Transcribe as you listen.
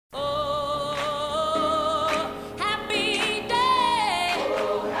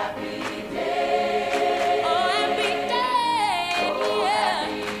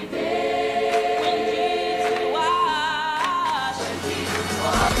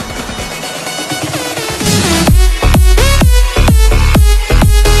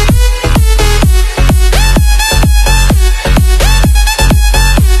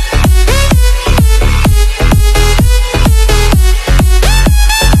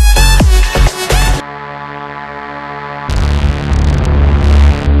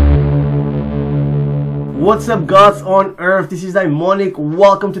What's up, gods on earth? This is Daimonic.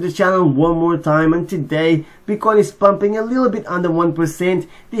 Welcome to the channel one more time, and today Bitcoin is pumping a little bit under 1%.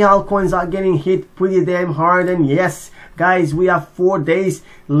 The altcoins are getting hit pretty damn hard, and yes guys, we have 4 days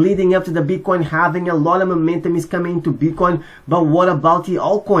leading up to the Bitcoin having a lot of momentum is coming into Bitcoin. But what about the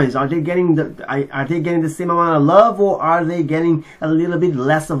altcoins? Are they getting the same amount of love, or are they getting a little bit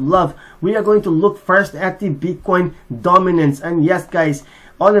less of love? We are going to look first at the Bitcoin dominance, and yes guys,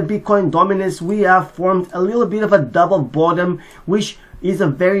 on the Bitcoin dominance, we have formed a little bit of a double bottom, which is a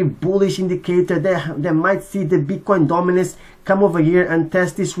very bullish indicator that might see the Bitcoin dominance come over here and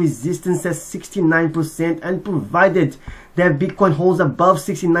test this resistance at 69%. And provided that Bitcoin holds above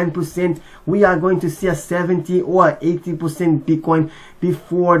 69%, we are going to see a 70 or 80% Bitcoin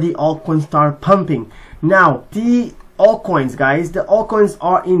before the altcoins start pumping. Now, the altcoins, guys, the altcoins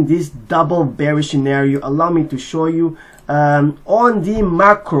are in this double bearish scenario. Allow me to show you. On the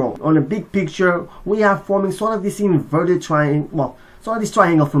macro, on the big picture, we are forming sort of this inverted triangle, well, sort of this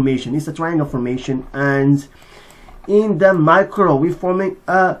triangle formation. It's a triangle formation, and in the micro, we're forming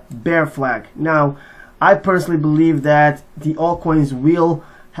a bear flag. Now, I personally believe that the altcoins will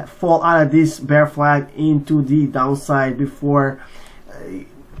fall out of this bear flag into the downside before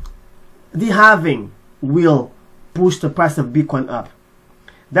the halving will push the price of Bitcoin up.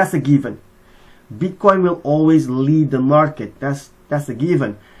 That's a given. Bitcoin will always lead the market. That's a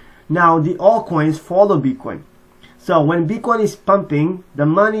given. Now, the altcoins follow Bitcoin. So when Bitcoin is pumping, the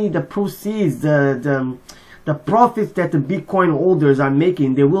money, the proceeds, the profits that the Bitcoin holders are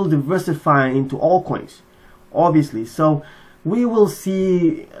making, they will diversify into altcoins, obviously. So we will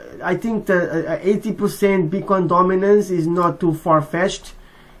see, I think the 80% Bitcoin dominance is not too far-fetched.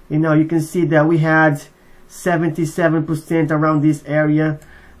 You know, you can see that we had 77% around this area.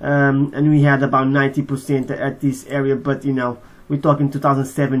 And we had about 90% at this area, but you know, we're talking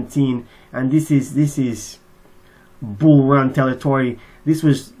 2017, and this is bull run territory. This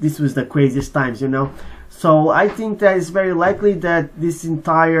was the craziest times, you know. So I think that it's very likely that this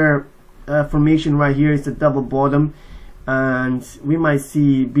entire formation right here is the double bottom, and we might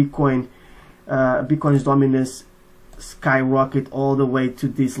see Bitcoin's dominance skyrocket all the way to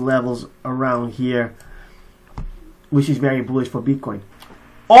these levels around here, which is very bullish for Bitcoin.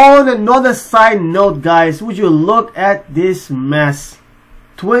 On another side note, guys, would you look at this mess?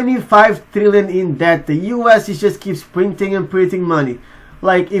 25 trillion in debt. The US just keeps printing and printing money.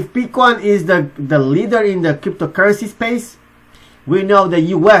 Like, if Bitcoin is the leader in the cryptocurrency space, we know the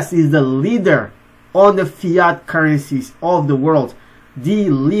US is the leader on the fiat currencies of the world. The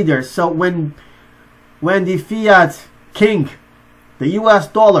leader. So when the fiat king, the US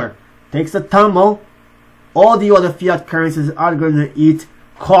dollar, takes a tumble, all the other fiat currencies are going to eat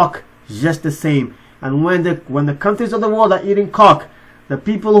cock just the same. And when the countries of the world are eating cock, the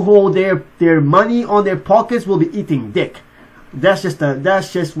people who hold their money on their pockets will be eating dick. That's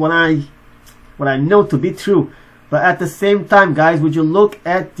just what I know to be true. But at the same time, guys, would you look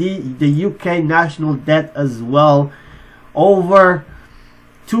at the UK national debt as well? Over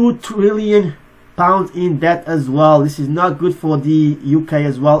 2 trillion pounds in debt as well. This is not good for the UK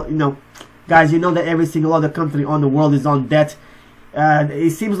as well. You know, guys, you know that every single other country on the world is on debt.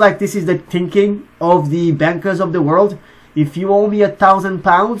 It seems like this is the thinking of the bankers of the world. If you owe me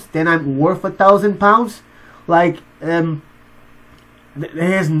 £1,000, then I'm worth £1,000. Like,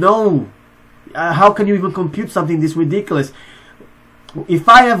 there's no how can you even compute something this ridiculous? If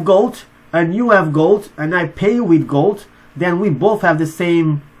I have gold and you have gold and I pay you with gold, then we both have the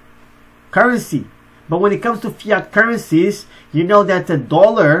same currency. But when it comes to fiat currencies, you know that the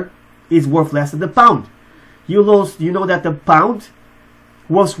dollar is worth less than the pound. You know that the pound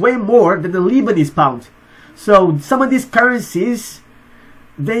was way more than the Lebanese pound. So some of these currencies,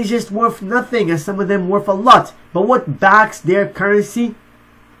 they just worth nothing, and some of them worth a lot. But what backs their currency?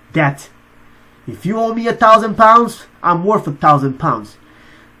 Debt. If you owe me £1,000, I'm worth £1,000.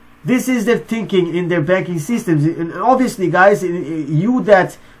 This is their thinking in their banking systems. And obviously, guys, you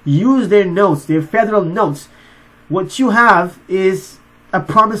that use their notes, their federal notes, what you have is a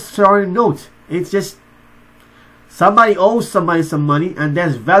promissory note. It's just somebody owes somebody some money, and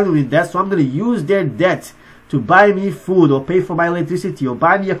there's value in that, so I'm going to use their debt to buy me food or pay for my electricity or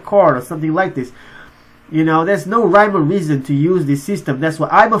buy me a car or something like this. You know, there's no rhyme or reason to use this system. That's why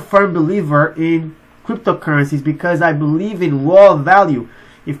I'm a firm believer in cryptocurrencies, because I believe in raw value.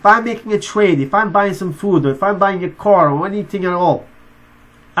 If I'm making a trade, if I'm buying some food, or if I'm buying a car or anything at all,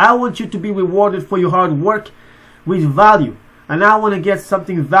 I want you to be rewarded for your hard work with value. And I want to get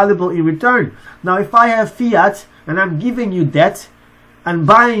something valuable in return. Now, if I have fiat and I'm giving you debt and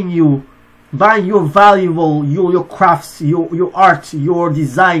buying your valuable, your crafts, your art, your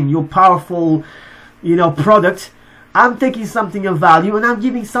design, your powerful product. I'm taking something of value and I'm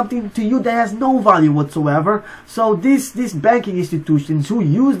giving something to you that has no value whatsoever. So these banking institutions who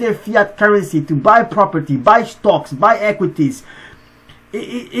use their fiat currency to buy property, buy stocks, buy equities,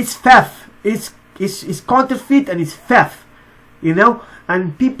 it's theft. It's counterfeit and it's theft,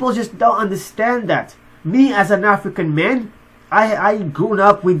 and people just don't understand that. Me as an African man, I grew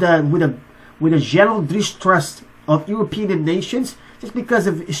up with a general distrust of European nations just because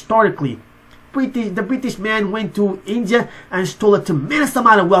of historically. The British man went to India and stole a tremendous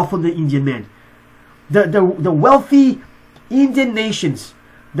amount of wealth from the Indian man. The wealthy Indian nations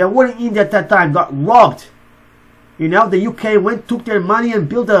that were in India at that time got robbed. The UK took their money and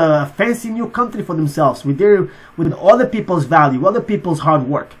built a fancy new country for themselves with other people's value, other people's hard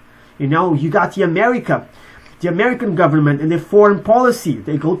work. You got the American government and their foreign policy.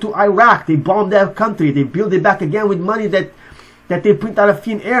 They go to Iraq, they bomb that country, they build it back again with money that they print out of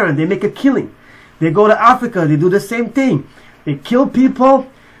thin air and they make a killing. They go to Africa, they do the same thing. They kill people,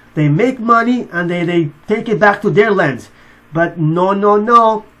 they make money, and they take it back to their lands. But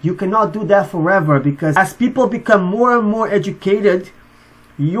no, you cannot do that forever, because as people become more and more educated,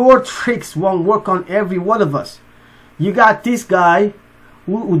 your tricks won't work on every one of us. You got this guy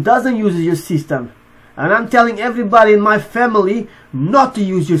who doesn't use your system, and I'm telling everybody in my family not to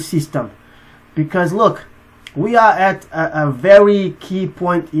use your system, because look, we are at a very key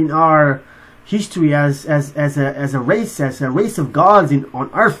point in our history as a race of gods on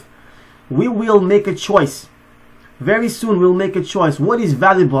earth. We will make a choice. Very soon we'll make a choice. What is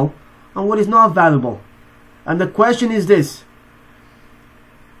valuable and what is not valuable. And the question is this: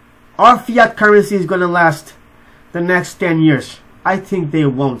 our fiat currency is going to last the next 10 years? I think they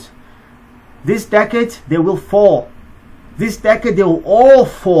won't. This decade they will fall. This decade they will all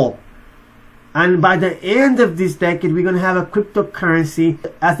fall. And by the end of this decade we're going to have a cryptocurrency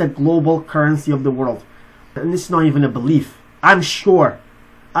as the global currency of the world. And it's not even a belief. I'm sure.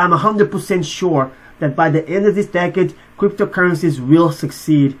 I'm 100% sure that by the end of this decade, cryptocurrencies will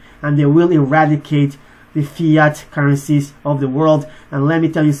succeed and they will eradicate the fiat currencies of the world. And let me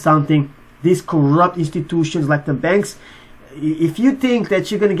tell you something, these corrupt institutions like the banks, if you think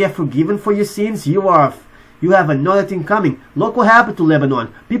that you're going to get forgiven for your sins, you have another thing coming. Look what happened to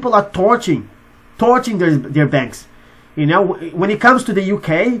Lebanon. People are torching their banks. When it comes to the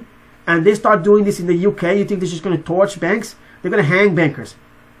UK and they start doing this in the UK, you think they're just going to torch banks? They're going to hang bankers.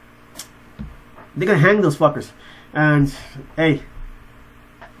 They're gonna hang those fuckers. And hey,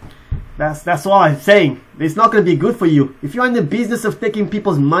 that's all I'm saying. It's not gonna be good for you. If you're in the business of taking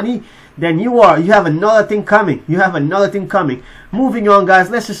people's money, then you have another thing coming. You have another thing coming. Moving on, guys,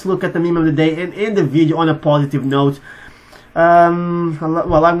 let's just look at the meme of the day and end the video on a positive note.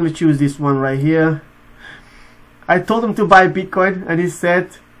 Well, I'm gonna choose this one right here. I told him to buy Bitcoin and he said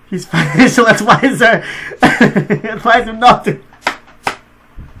his financial advisor advised him not to.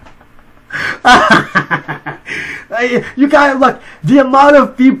 You guys, look, the amount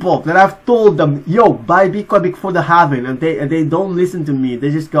of people that I've told them, yo, buy Bitcoin before the halving, and they don't listen to me. They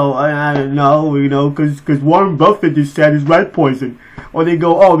just go, I don't know, because Warren Buffett just said it's rat poison, or they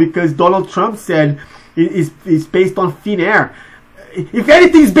go, oh, because Donald Trump said it's based on thin air. If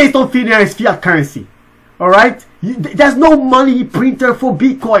anything is based on thin air, it's fiat currency. All right, there's no money printer for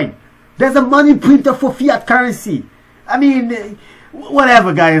Bitcoin. There's a money printer for fiat currency. I mean,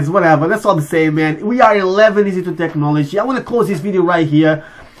 whatever, guys, whatever. That's all I'm saying, man. We are 11 years into technology. I want to close this video right here.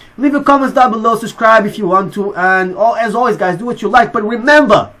 Leave your comments down below. Subscribe if you want to. And as always, guys, do what you like. But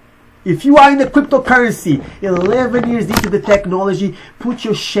remember, if you are in the cryptocurrency, 11 years into the technology, put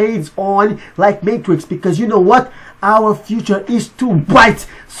your shades on like Matrix. Because you know what? Our future is too bright.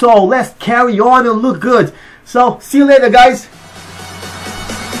 So let's carry on and look good. So see you later, guys.